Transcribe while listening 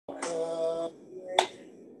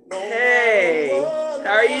Hey,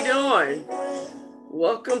 how are you doing?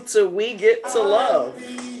 Welcome to We Get to Love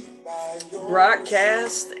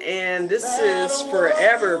broadcast, and this is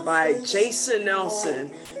Forever by Jason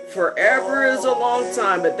Nelson. Forever is a long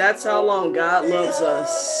time, but that's how long God loves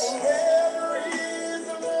us.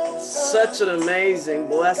 Such an amazing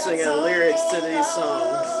blessing and lyrics to these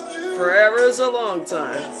songs. Forever is a long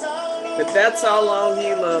time, but that's how long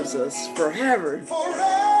He loves us. Forever.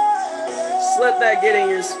 Just let that get in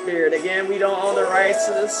your spirit. Again, we don't own the rights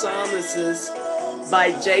to this song. This is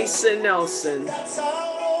by Jason Nelson.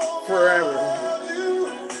 Forever.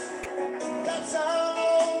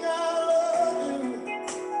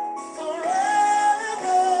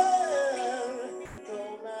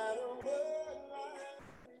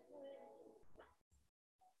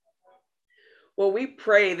 Well, we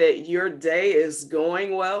pray that your day is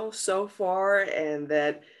going well so far and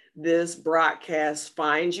that this broadcast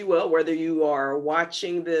finds you well, whether you are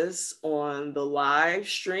watching this on the live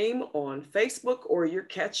stream on Facebook or you're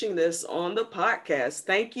catching this on the podcast.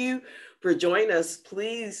 Thank you for joining us.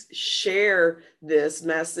 Please share this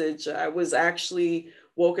message. I was actually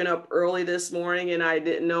woken up early this morning and I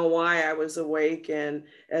didn't know why I was awake. And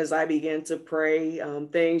as I began to pray,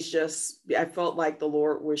 I felt like the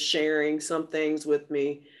Lord was sharing some things with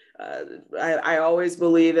me. I always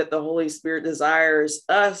believe that the Holy Spirit desires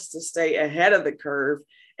us to stay ahead of the curve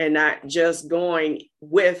and not just going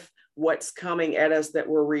with what's coming at us that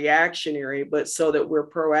we're reactionary, but so that we're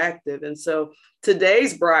proactive. And so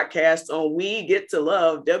today's broadcast on We Get to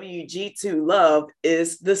Love, WG2 Love,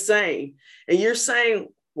 is the same. And you're saying,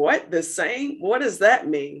 what, the same? What does that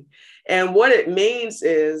mean? And what it means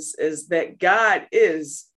is that God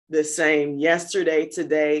is the same yesterday,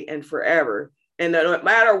 today, and forever. And no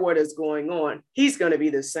matter what is going on, He's going to be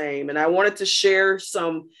the same. And I wanted to share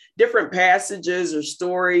some different passages or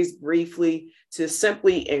stories briefly to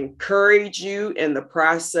simply encourage you in the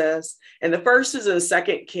process. And the first is in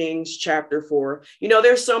 2 Kings chapter 4. You know,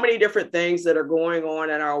 there's so many different things that are going on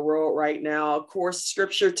in our world right now. Of course,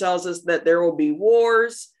 scripture tells us that there will be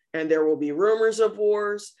wars and there will be rumors of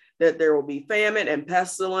wars, that there will be famine and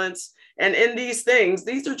pestilence. And in these things,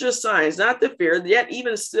 these are just signs, not to fear, yet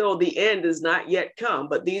even still the end is not yet come.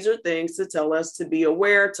 But these are things to tell us to be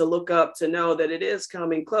aware, to look up, to know that it is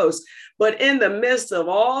coming close. But in the midst of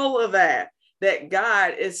all of that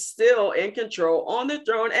God is still in control on the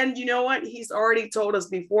throne. And you know what? He's already told us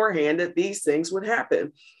beforehand that these things would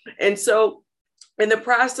happen. And so in the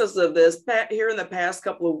process of this, here in the past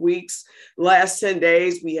couple of weeks, last 10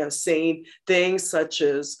 days, we have seen things such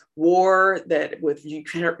as war that with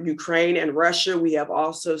Ukraine and Russia. We have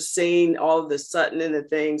also seen all of the sudden in the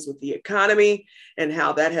things with the economy and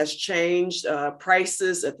how that has changed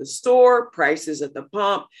prices at the store, prices at the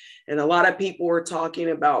pump. And a lot of people were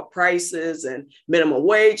talking about prices and minimum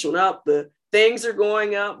wage went up. The things are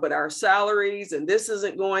going up, but our salaries and this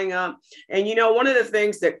isn't going up. And, you know, one of the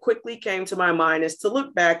things that quickly came to my mind is to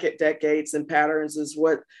look back at decades and patterns is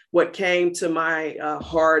what came to my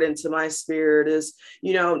heart and to my spirit is,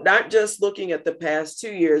 you know, not just looking at the past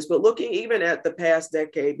 2 years, but looking even at the past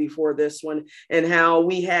decade before this one and how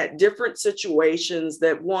we had different situations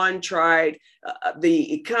that one tried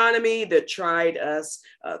the economy, that tried us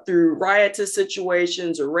through riotous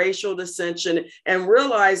situations or racial dissension, and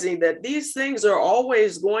realizing that these things are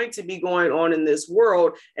always going to be going on in this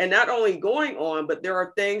world, and not only going on, but there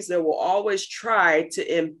are things that will always try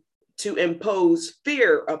to impose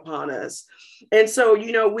fear upon us. And so,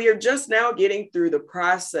 you know, we are just now getting through the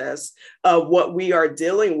process of what we are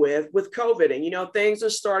dealing with COVID. And, you know, things are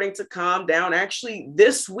starting to calm down. Actually,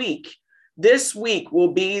 this week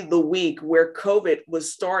will be the week where COVID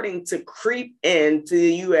was starting to creep into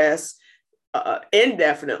the US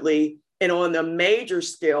indefinitely and on a major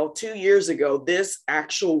scale 2 years ago, this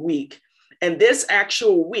actual week. And this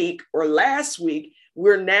actual week or last week,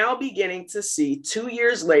 we're now beginning to see 2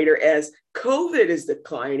 years later as COVID is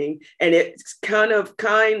declining and it's kind of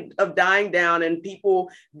dying down and people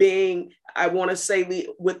being, I want to say,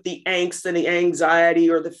 with the angst and the anxiety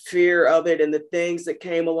or the fear of it and the things that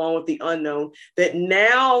came along with the unknown, that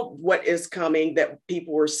now what is coming that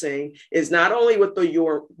people are seeing is not only with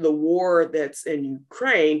the war that's in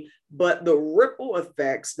Ukraine, but the ripple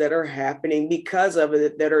effects that are happening because of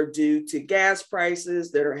it that are due to gas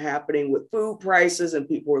prices, that are happening with food prices, and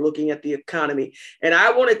people are looking at the economy. And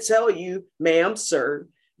I want to tell you, ma'am, sir,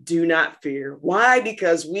 do not fear. Why?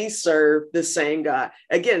 Because we serve the same God.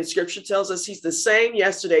 Again, scripture tells us he's the same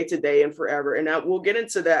yesterday, today, and forever. And we'll get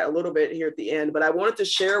into that a little bit here at the end. But I wanted to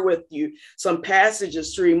share with you some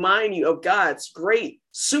passages to remind you of God's great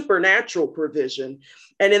supernatural provision.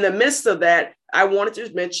 And in the midst of that, I wanted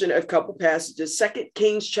to mention a couple passages. 2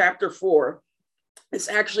 Kings chapter 4. This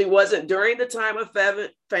actually wasn't during the time of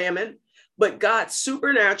famine, but God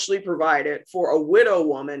supernaturally provided for a widow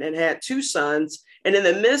woman and had two sons. And in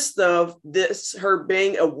the midst of this, her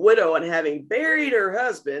being a widow and having buried her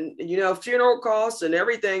husband, funeral costs and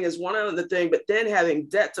everything is one other thing, but then having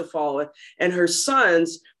debt to follow, and her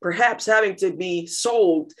sons perhaps having to be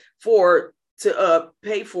sold to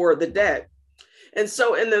pay for the debt. And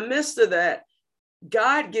so in the midst of that,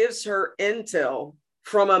 God gives her intel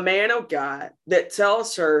from a man of God that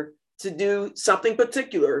tells her to do something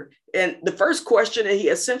particular. And the first question that he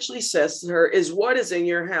essentially says to her is, what is in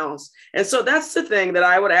your house? And so that's the thing that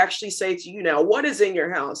I would actually say to you now. What is in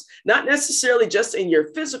your house? Not necessarily just in your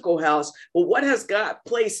physical house, but what has God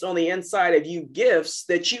placed on the inside of you? Gifts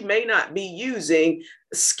that you may not be using,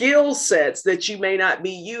 skill sets that you may not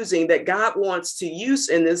be using, that God wants to use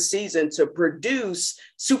in this season to produce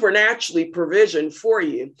supernaturally provision for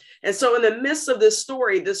you. And so in the midst of this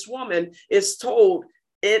story, this woman is told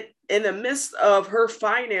it in the midst of her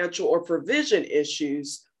financial or provision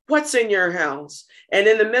issues, what's in your house? And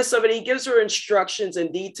in the midst of it, he gives her instructions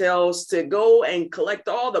and details to go and collect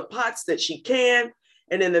all the pots that she can.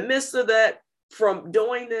 And in the midst of that, from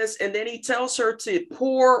doing this, and then he tells her to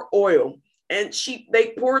pour oil. And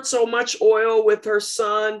they poured so much oil with her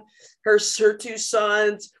son, her two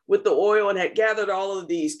sons, with the oil, and had gathered all of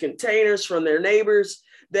these containers from their neighbors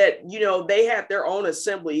that, they had their own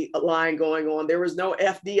assembly line going on. There was no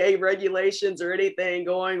FDA regulations or anything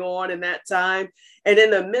going on in that time. And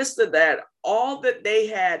in the midst of that, all that they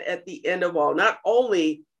had at the end of all, not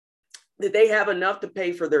only did they have enough to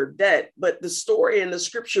pay for their debt, but the story in the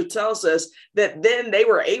scripture tells us that then they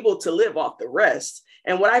were able to live off the rest.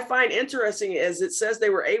 And what I find interesting is it says they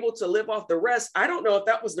were able to live off the rest. I don't know if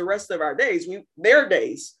that was the rest of our days, their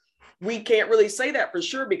days. We can't really say that for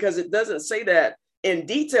sure because it doesn't say that in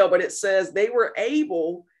detail, but it says they were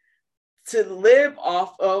able to live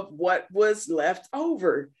off of what was left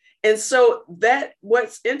over. And so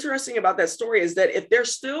what's interesting about that story is that if there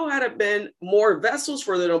still had been more vessels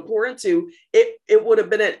for them to pour into, it would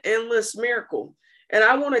have been an endless miracle. And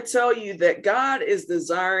I want to tell you that God is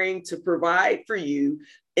desiring to provide for you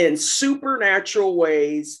in supernatural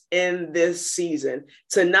ways in this season,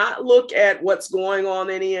 to not look at what's going on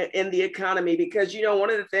in the economy, because, one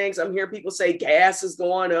of the things I'm hearing people say, gas is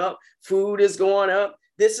going up, food is going up,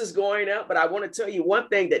 this is going up. But I want to tell you one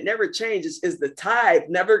thing that never changes is the tithe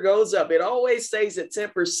never goes up. It always stays at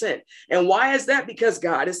 10%. And why is that? Because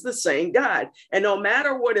God is the same God. And no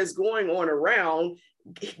matter what is going on around,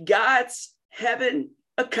 God's heaven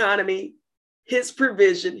economy, his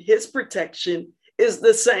provision, his protection is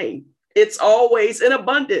the same. It's always in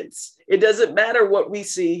abundance. It doesn't matter what we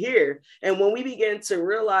see here. And when we begin to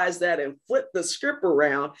realize that and flip the script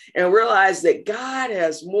around and realize that God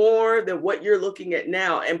has more than what you're looking at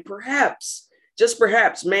now, and perhaps, just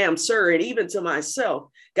perhaps, ma'am, sir, and even to myself,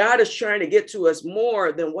 God is trying to get to us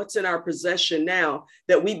more than what's in our possession now,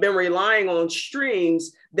 that we've been relying on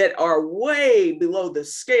streams that are way below the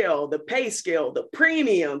scale, the pay scale, the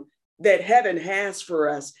premium that heaven has for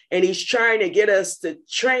us. And he's trying to get us to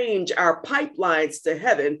change our pipelines to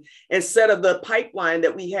heaven instead of the pipeline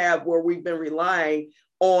that we have where we've been relying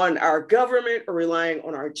on our government or relying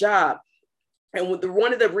on our job. And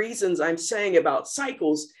one of the reasons I'm saying about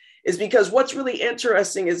cycles is because what's really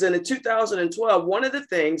interesting is in 2012, one of the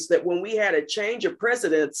things that when we had a change of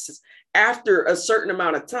presidents after a certain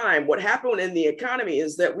amount of time, what happened in the economy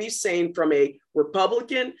is that we've seen from a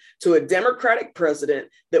Republican to a Democratic president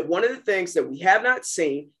that one of the things that we have not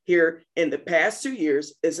seen here in the past 2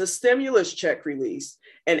 years is a stimulus check release.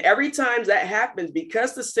 And every time that happens,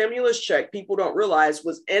 because the stimulus check, people don't realize,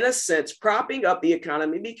 was in a sense propping up the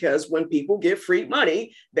economy, because when people get free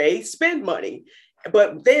money, they spend money.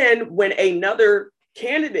 But then when another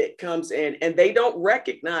candidate comes in and they don't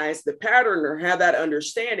recognize the pattern or have that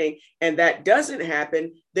understanding, and that doesn't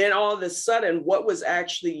happen, then all of a sudden what was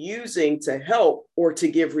actually using to help or to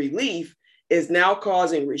give relief is now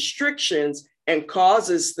causing restrictions and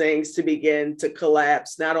causes things to begin to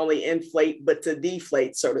collapse, not only inflate, but to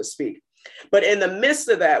deflate, so to speak. But in the midst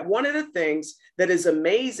of that, one of the things that is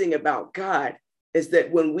amazing about God is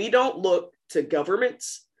that when we don't look to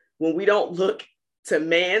governments, when we don't look to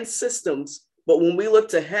man's systems, but when we look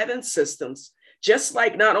to heaven's systems, just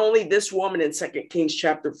like not only this woman in 2 Kings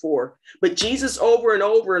chapter 4, but Jesus over and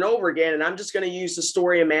over and over again, and I'm just going to use the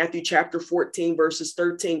story in Matthew chapter 14, verses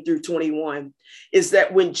 13 through 21, is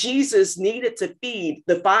that when Jesus needed to feed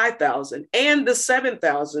the 5,000 and the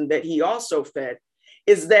 7,000 that he also fed,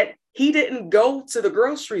 is that He didn't go to the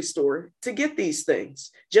grocery store to get these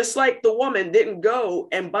things. Just like the woman didn't go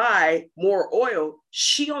and buy more oil,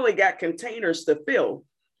 she only got containers to fill.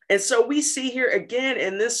 And so we see here again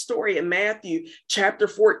in this story in Matthew chapter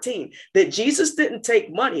 14 that Jesus didn't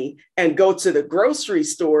take money and go to the grocery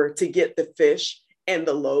store to get the fish and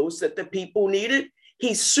the loaves that the people needed.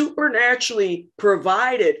 He supernaturally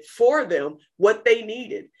provided for them what they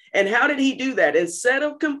needed. And how did he do that? Instead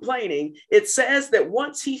of complaining, it says that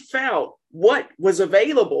once he found what was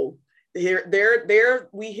available, there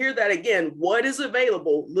we hear that again, what is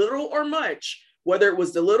available, little or much, whether it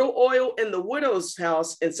was the little oil in the widow's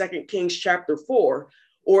house in 2 Kings chapter 4,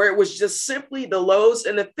 or it was just simply the loaves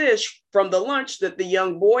and the fish from the lunch that the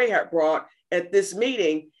young boy had brought at this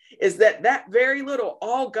meeting, is that very little,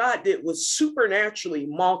 all God did was supernaturally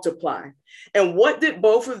multiply. And what did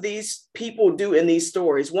both of these people do in these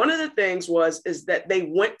stories? One of the things is that they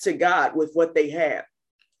went to God with what they had.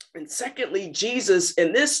 And secondly, Jesus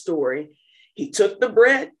in this story, he took the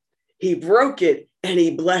bread, he broke it, and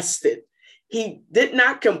he blessed it. He did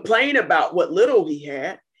not complain about what little he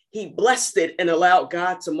had. He blessed it and allowed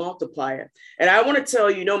God to multiply it. And I want to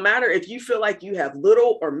tell you, no matter if you feel like you have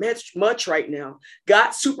little or much right now,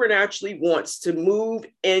 God supernaturally wants to move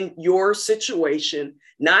in your situation,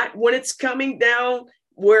 not when it's coming down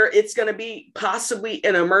where it's going to be possibly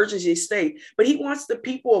an emergency state, but he wants the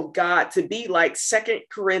people of God to be like 1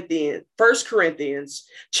 Corinthians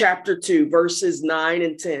chapter 2, verses 9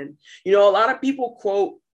 and 10. You know, a lot of people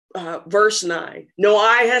quote verse 9, no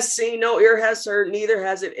eye has seen, no ear has heard, neither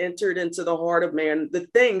has it entered into the heart of man the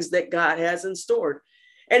things that God has in store.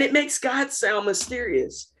 And it makes God sound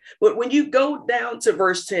mysterious. But when you go down to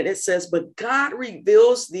verse 10, it says, but God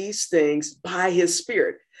reveals these things by his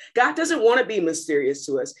Spirit. God doesn't want to be mysterious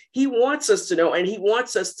to us. He wants us to know, and he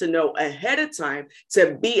wants us to know ahead of time,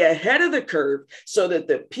 to be ahead of the curve so that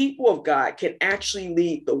the people of God can actually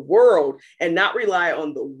lead the world and not rely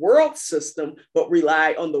on the world system, but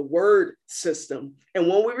rely on the word system. And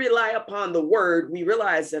when we rely upon the word, we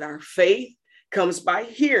realize that our faith comes by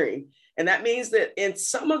hearing. And that means that in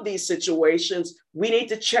some of these situations, we need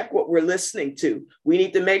to check what we're listening to. We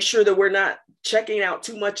need to make sure that we're not checking out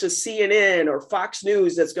too much of CNN or Fox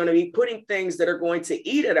News that's going to be putting things that are going to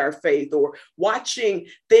eat at our faith, or watching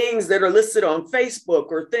things that are listed on Facebook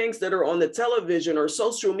or things that are on the television or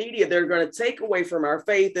social media that are going to take away from our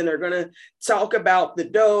faith, and they're going to talk about the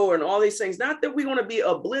dough and all these things. Not that we want to be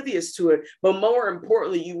oblivious to it, but more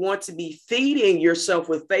importantly, you want to be feeding yourself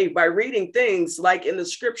with faith by reading things like in the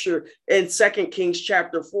scripture in 2 Kings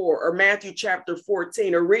chapter 4 or Matthew chapter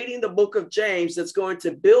 14, or reading the book of James that's going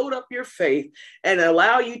to build up your faith and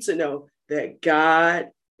allow you to know that God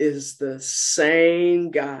is the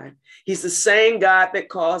same God. He's the same God that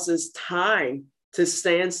causes time to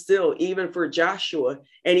stand still, even for Joshua,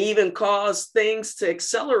 and even cause things to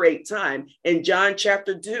accelerate time. In John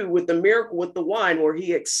chapter 2, with the miracle with the wine, where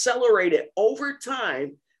he accelerated over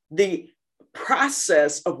time the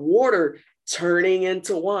process of water turning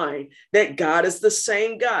into wine. That God is the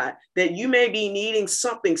same God, that you may be needing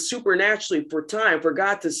something supernaturally for time, for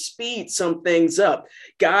God to speed some things up.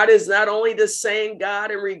 God is not only the same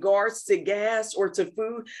God in regards to gas or to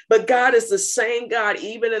food, but God is the same God,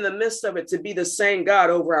 even in the midst of it, to be the same God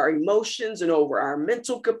over our emotions and over our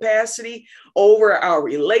mental capacity, over our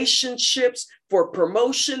relationships, for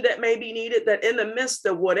promotion that may be needed, that in the midst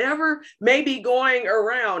of whatever may be going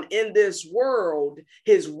around in this world,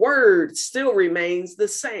 his word still remains the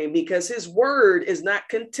same, because his word is not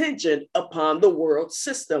contingent upon the world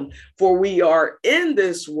system. For we are in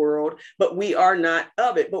this world, but we are not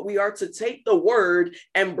of it. But we are to take the word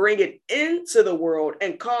and bring it into the world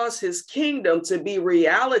and cause his kingdom to be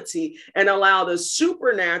reality, and allow the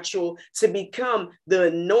supernatural to become the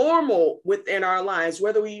normal within our lives,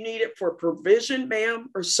 whether we need it for provision, ma'am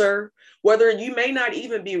or sir, whether you may not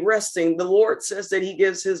even be resting. The Lord says that he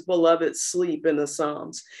gives his beloved sleep in the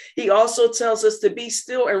Psalms. He also tells us to be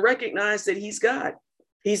still and recognize that he's God.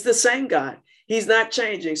 He's the same God. He's not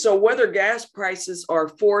changing. So whether gas prices are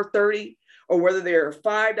 $4.30 or whether they're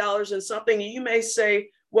 $5 and something, you may say,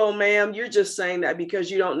 well, ma'am, you're just saying that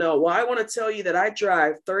because you don't know. Well, I want to tell you that I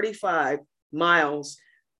drive 35 miles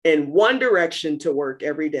in one direction to work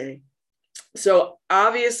every day. So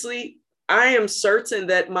obviously, I am certain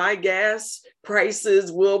that my gas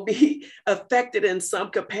prices will be affected in some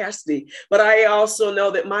capacity, but I also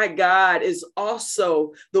know that my God is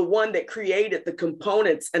also the one that created the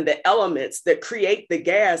components and the elements that create the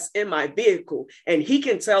gas in my vehicle. And he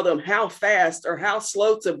can tell them how fast or how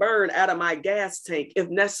slow to burn out of my gas tank if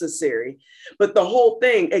necessary. But the whole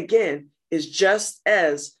thing, again, is just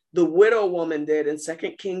as the widow woman did in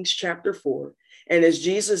 2 Kings chapter 4. and as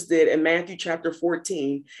Jesus did in Matthew chapter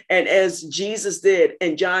 14, and as Jesus did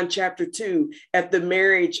in John chapter 2 at the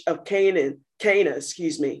marriage of Cana,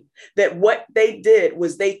 that what they did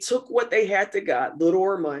was they took what they had to God, little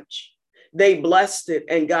or much. They blessed it,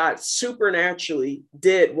 and God supernaturally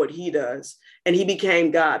did what he does. And he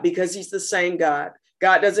became God because he's the same God.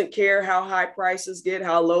 God doesn't care how high prices get,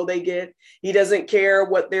 how low they get. He doesn't care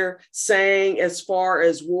what they're saying as far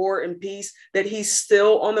as war and peace, that he's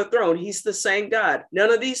still on the throne. He's the same God.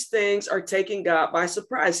 None of these things are taking God by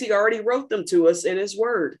surprise. He already wrote them to us in his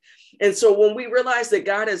word. And so when we realize that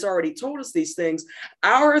God has already told us these things,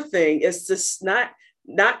 our thing is to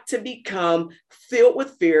not to become filled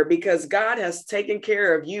with fear, because God has taken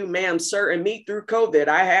care of you, ma'am, sir, and me through COVID.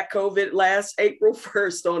 I had COVID last April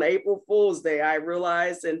 1st on April Fool's Day. I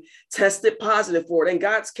realized and tested positive for it. And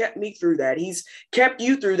God's kept me through that. He's kept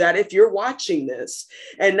you through that if you're watching this.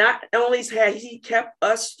 And not only has he kept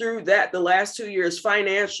us through that the last 2 years,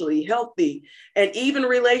 financially, healthy, and even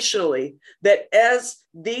relationally, that as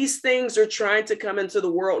these things are trying to come into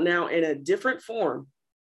the world now in a different form,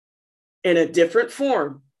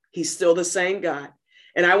 he's still the same God.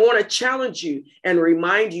 And I want to challenge you and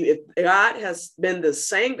remind you, if God has been the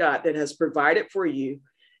same God that has provided for you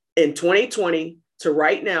in 2020 to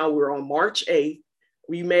right now, we're on March 8th.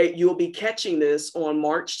 You'll be catching this on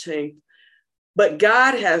March 10th. But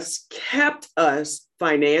God has kept us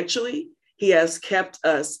financially. He has kept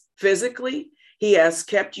us physically. He has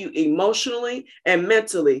kept you emotionally and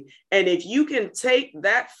mentally. And if you can take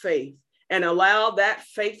that faith and allow that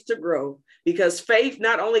faith to grow, because faith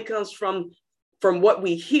not only comes from what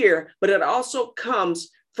we hear, but it also comes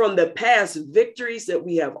from the past victories that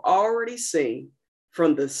we have already seen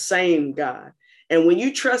from the same God. And when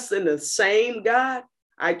you trust in the same God,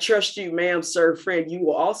 I trust you, ma'am, sir, friend, you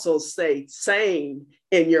will also stay sane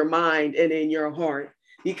in your mind and in your heart.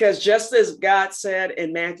 Because just as God said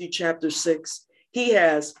in Matthew chapter 6, he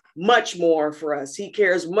has much more for us. He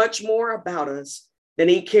cares much more about us than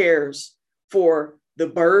he cares for the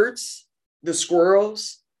birds, the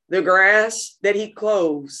squirrels, the grass that he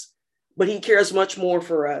clothes, but he cares much more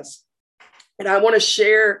for us. And I want to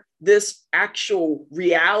share this actual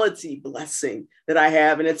reality blessing that I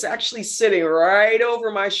have. And it's actually sitting right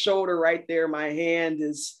over my shoulder right there. My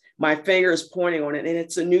finger is pointing on it, and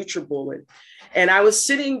it's a NutriBullet. And I was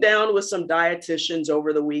sitting down with some dietitians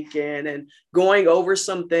over the weekend and going over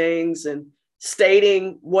some things and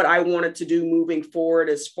stating what I wanted to do moving forward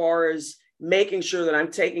as far as making sure that I'm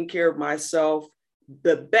taking care of myself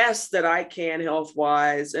the best that I can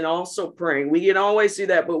health-wise, and also praying. We can always do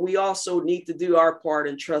that, but we also need to do our part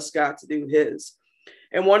and trust God to do his.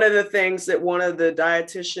 And one of the things that one of the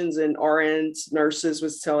dietitians and RNs, nurses,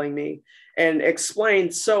 was telling me and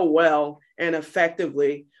explained so well and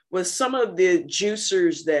effectively was some of the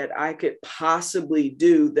juicers that I could possibly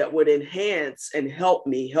do that would enhance and help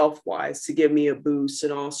me health-wise, to give me a boost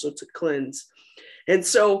and also to cleanse. And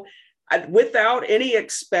so without any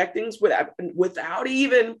expectings, without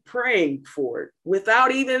even praying for it,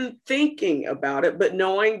 without even thinking about it, but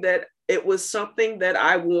knowing that it was something that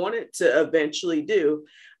I wanted to eventually do,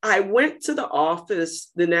 I went to the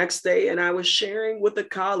office the next day and I was sharing with a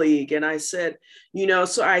colleague, and I said,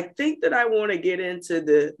 so I think that I want to get into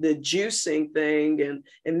the juicing thing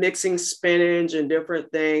and mixing spinach and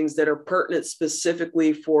different things that are pertinent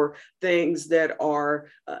specifically for things that are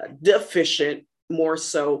deficient, more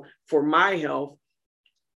so for my health,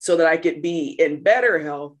 so that I could be in better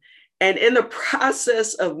health. And in the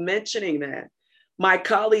process of mentioning that, my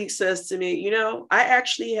colleague says to me, I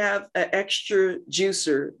actually have an extra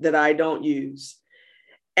juicer that I don't use.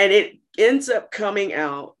 And it ends up coming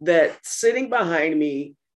out that sitting behind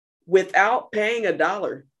me, without paying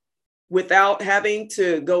 $1, without having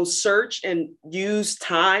to go search and use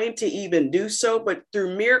time to even do so, but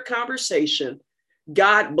through mere conversation,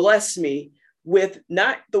 God blessed me with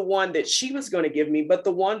not the one that she was going to give me, but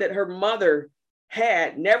the one that her mother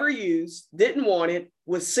had never used, didn't want it,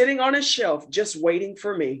 was sitting on a shelf just waiting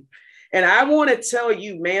for me. And I want to tell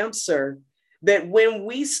you, ma'am, sir, that when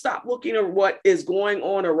we stop looking at what is going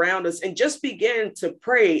on around us and just begin to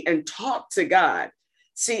pray and talk to God.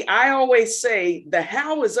 See, I always say the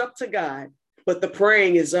how is up to God, but the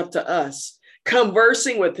praying is up to us.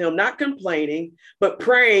 Conversing with him, not complaining, but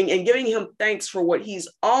praying and giving him thanks for what he's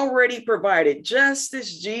already provided, just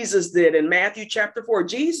as Jesus did in Matthew chapter 4.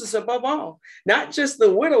 Jesus above all, not just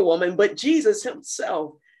the widow woman, but Jesus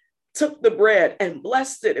himself took the bread and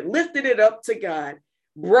blessed it and lifted it up to God,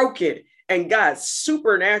 broke it, and God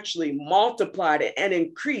supernaturally multiplied it and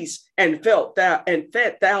increased and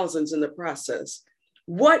fed thousands in the process.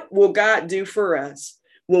 What will God do for us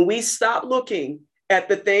when we stop looking at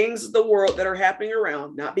the things of the world that are happening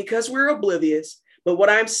around, not because we're oblivious, but what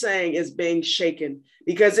I'm saying is being shaken,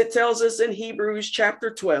 because it tells us in Hebrews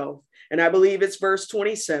chapter 12, and I believe it's verse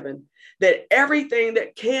 27, that everything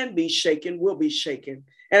that can be shaken will be shaken.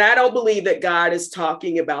 And I don't believe that God is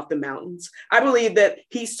talking about the mountains. I believe that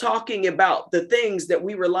he's talking about the things that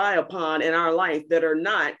we rely upon in our life that are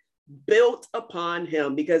not built upon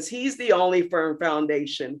him, because he's the only firm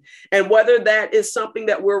foundation. And whether that is something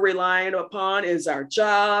that we're relying upon is our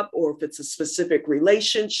job, or if it's a specific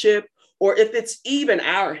relationship, or if it's even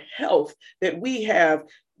our health, that we have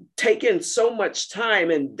taken so much time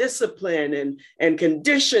and discipline and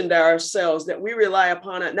conditioned ourselves that we rely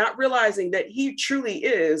upon it, not realizing that he truly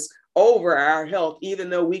is over our health, even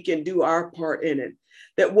though we can do our part in it.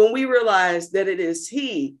 That when we realize that it is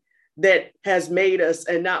he that has made us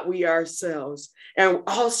and not we ourselves, and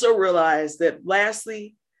also realize that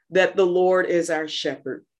lastly, that the Lord is our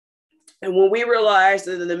shepherd. And when we realize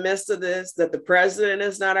that in the midst of this, that the president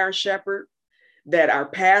is not our shepherd, that our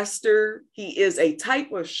pastor, he is a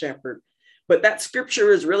type of shepherd, but that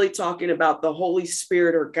scripture is really talking about the Holy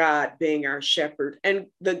Spirit or God being our shepherd. And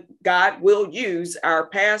the God will use our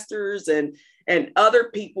pastors and other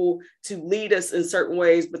people to lead us in certain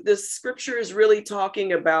ways. But this scripture is really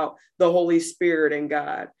talking about the Holy Spirit and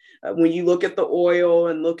God. When you look at the oil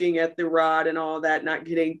and looking at the rod and all that, not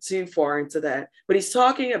getting too far into that, but he's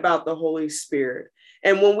talking about the Holy Spirit.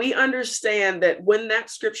 And when we understand that, when that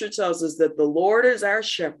scripture tells us that the Lord is our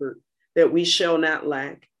shepherd, that we shall not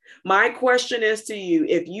lack. My question is to you,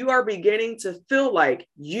 if you are beginning to feel like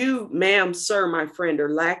you, ma'am, sir, my friend, are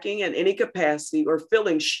lacking in any capacity or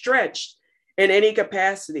feeling stretched in any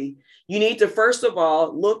capacity, you need to first of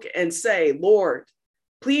all look and say, Lord,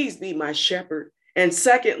 please be my shepherd. And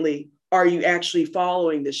secondly, are you actually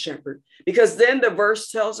following the shepherd? Because then the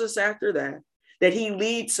verse tells us after that he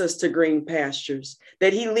leads us to green pastures,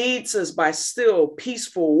 that he leads us by still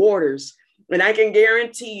peaceful waters. And I can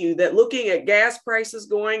guarantee you that looking at gas prices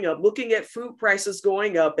going up, looking at food prices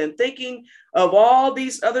going up, and thinking of all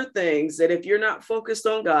these other things, that if you're not focused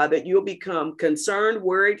on God, that you'll become concerned,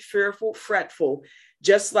 worried, fearful, fretful,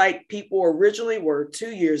 just like people originally were 2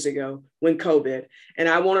 years ago when COVID. And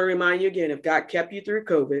I want to remind you again, if God kept you through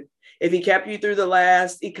COVID, if he kept you through the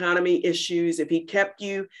last economy issues, if he kept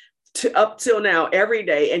you up till now every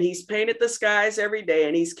day, and he's painted the skies every day,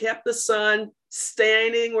 and he's kept the sun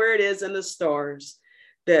standing where it is and the stars,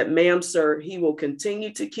 that, ma'am, sir, he will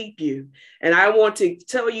continue to keep you. And I want to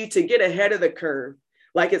tell you to get ahead of the curve,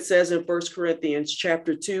 like it says in 1 Corinthians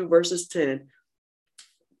chapter 2, verses 10.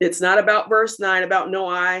 It's not about verse 9, about no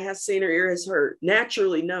eye has seen or ear has heard.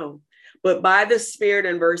 Naturally, no. But by the Spirit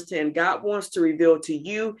in verse 10, God wants to reveal to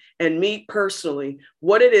you and me personally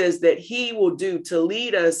what it is that he will do to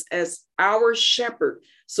lead us as our shepherd,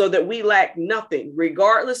 so that we lack nothing,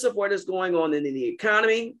 regardless of what is going on in the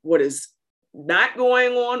economy, what is not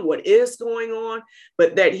going on, what is going on,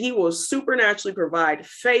 but that he will supernaturally provide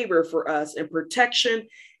favor for us and protection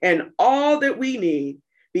and all that we need,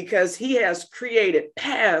 because he has created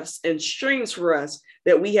paths and streams for us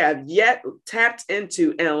that we have yet tapped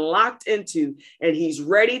into and locked into, and he's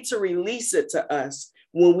ready to release it to us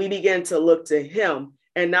when we begin to look to him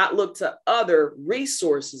and not look to other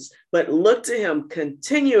resources, but look to him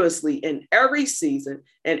continuously in every season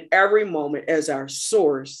and every moment as our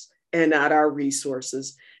source and not our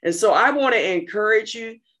resources. And so I want to encourage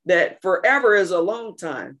you that forever is a long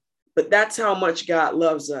time, but that's how much God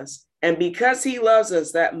loves us. And because he loves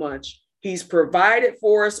us that much, he's provided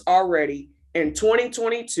for us already in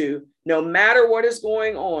 2022, no matter what is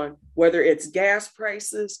going on, whether it's gas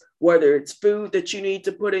prices, whether it's food that you need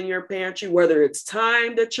to put in your pantry, whether it's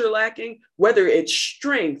time that you're lacking, whether it's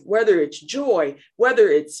strength, whether it's joy, whether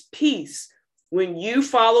it's peace. When you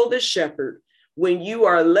follow the shepherd, when you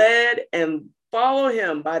are led and follow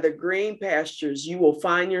him by the green pastures, you will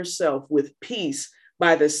find yourself with peace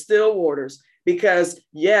by the still waters. Because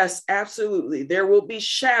yes, absolutely, there will be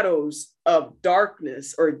shadows of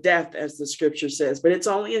darkness or death, as the scripture says, but it's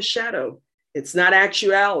only a shadow. It's not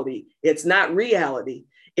actuality. It's not reality.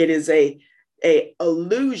 It is a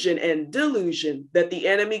illusion and delusion that the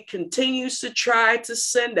enemy continues to try to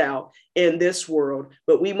send out in this world.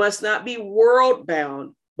 But we must not be world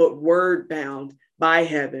bound, but word bound by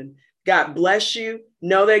heaven. God bless you.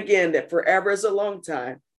 Know that again, that forever is a long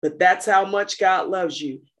time. But that's how much God loves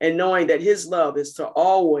you, and knowing that his love is to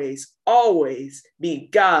always, always be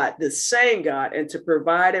God, the same God, and to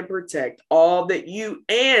provide and protect all that you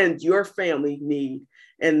and your family need.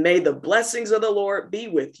 And may the blessings of the Lord be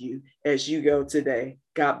with you as you go today.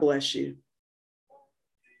 God bless you.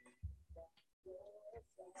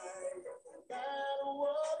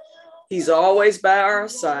 He's always by our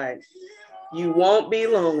side. You won't be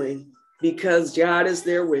lonely because God is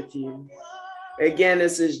there with you. Again,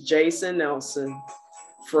 this is Jason Nelson.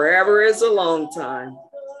 Forever is a long time.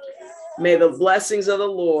 May the blessings of the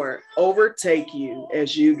Lord overtake you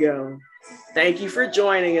as you go. Thank you for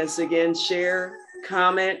joining us again. Share,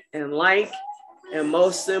 comment, and like. And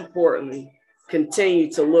most importantly,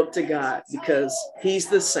 continue to look to God because He's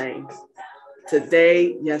the same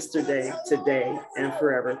today, yesterday, today, and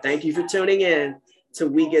forever. Thank you for tuning in to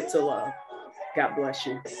We Get to Love. God bless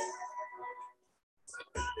you.